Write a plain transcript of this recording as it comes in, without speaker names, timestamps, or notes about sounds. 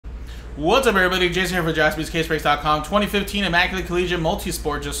What's up, everybody? Jason here for JaspysCaseBreaks.com. 2015 Immaculate Collegiate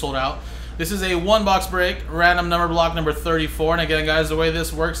Multisport just sold out. This is a one-box break, random number block number 34. And again, guys, the way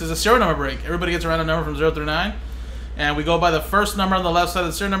this works is a serial number break. Everybody gets a random number from 0 through 9. And we go by the first number on the left side of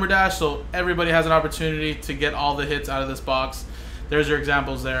the serial number dash, so everybody has an opportunity to get all the hits out of this box. There's your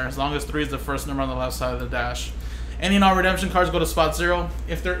examples there, as long as 3 is the first number on the left side of the dash. Any non-redemption cards go to spot 0.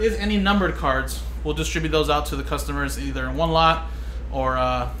 If there is any numbered cards, we'll distribute those out to the customers either in one lot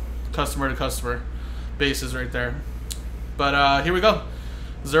or customer to customer basis right there. But here we go.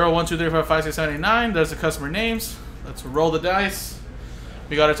 0, 1, 2, 3, 4, 5, 6, 7, 8, 9. There's the customer names. Let's roll the dice.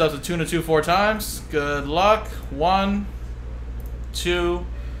 We got ourselves a 2 and a 2 4 times. Good luck. 1, 2,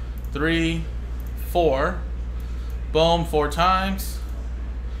 3, 4. Boom, 4 times.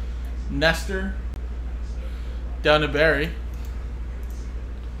 Nestor. Down to Barry.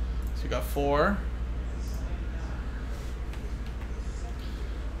 So we got 4.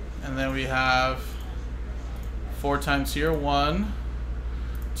 And then we have 4 times here. 1,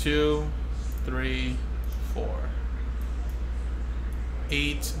 2, 3, 4.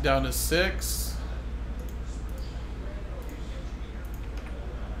 8 down to 6.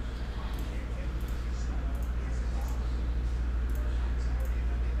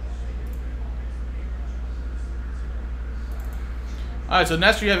 Alright, so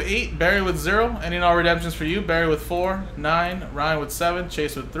Nestor, you have 8, Barry with 0. Any and all redemptions for you. Barry with 4, 9, Ryan with 7,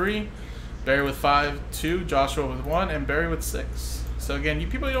 Chase with 3, Barry with 5, 2, Joshua with 1, and Barry with 6. So again,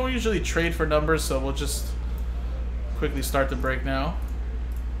 people don't usually trade for numbers, so we'll just quickly start the break now.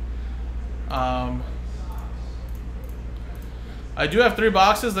 I do have 3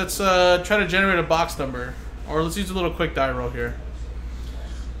 boxes. Let's try to generate a box number, or let's use a little quick die roll here.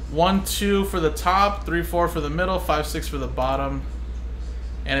 1, 2 for the top, 3, 4 for the middle, 5, 6 for the bottom,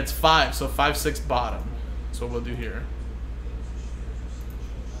 and it's 5, so 5, 6 bottom. That's what we'll do here.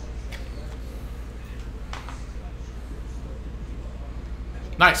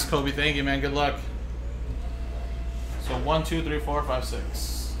 Nice, Kobe. Thank you, man. Good luck. So 1, 2, 3, 4, 5,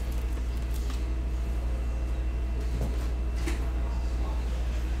 6.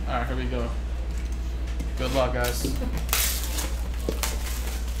 Alright, here we go. Good luck, guys.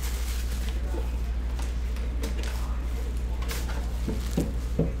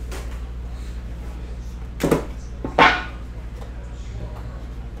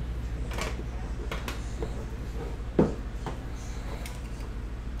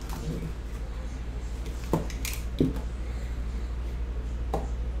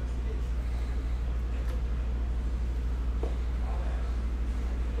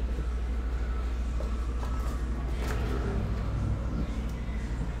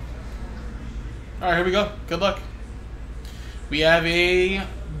 Alright, here we go. Good luck. We have a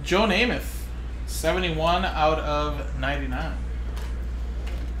Joe Namath, 71 out of 99.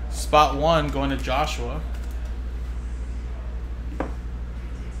 Spot 1 going to Joshua.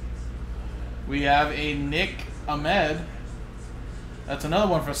 We have a Nick Ahmed. That's another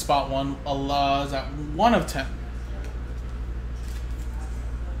one for spot 1. Allah is at 1 of 10.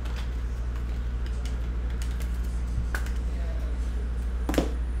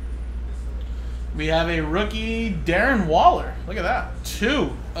 We have a rookie, Darren Waller. Look at that. 2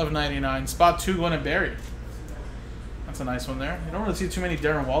 of 99. Spot 2 going to Barry. That's a nice one there. You don't really see too many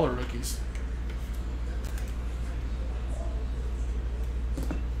Darren Waller rookies.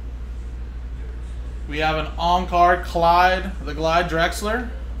 We have an on-card Clyde, the Glide Drexler.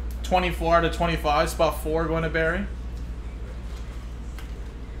 24 out of 25. Spot 4 going to Barry.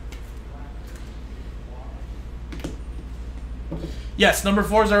 Yes, number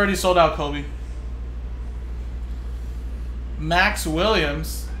 4 is already sold out, Kobe. Max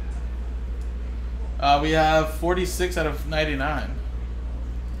Williams, we have 46 out of 99.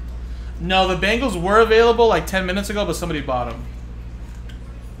 No, the Bengals were available like 10 minutes ago, but somebody bought them.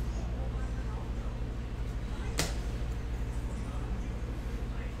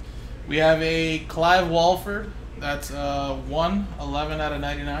 We have a Clive Walford. That's 1, 11 out of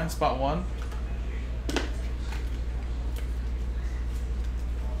 99, spot 1.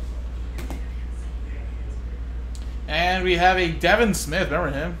 And we have a Devin Smith. Remember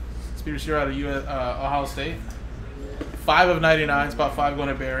him? Speed receiver out of Ohio State. 5 of 99. Spot 5 going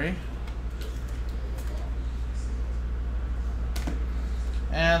to Barry.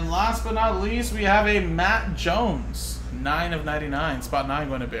 And last but not least, we have a Matt Jones. 9 of 99. Spot 9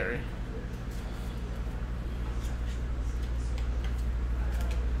 going to Barry.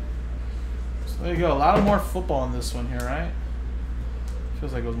 So there you go. A lot of more football in this one here, right?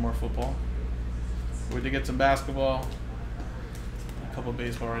 Feels like it was more football. We did get some basketball, a couple of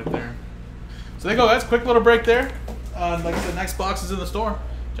baseball right there. So there you go, guys. Quick little break there. Like I said, next box is in the store.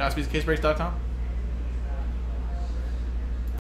 JaspysCaseBreaks.com.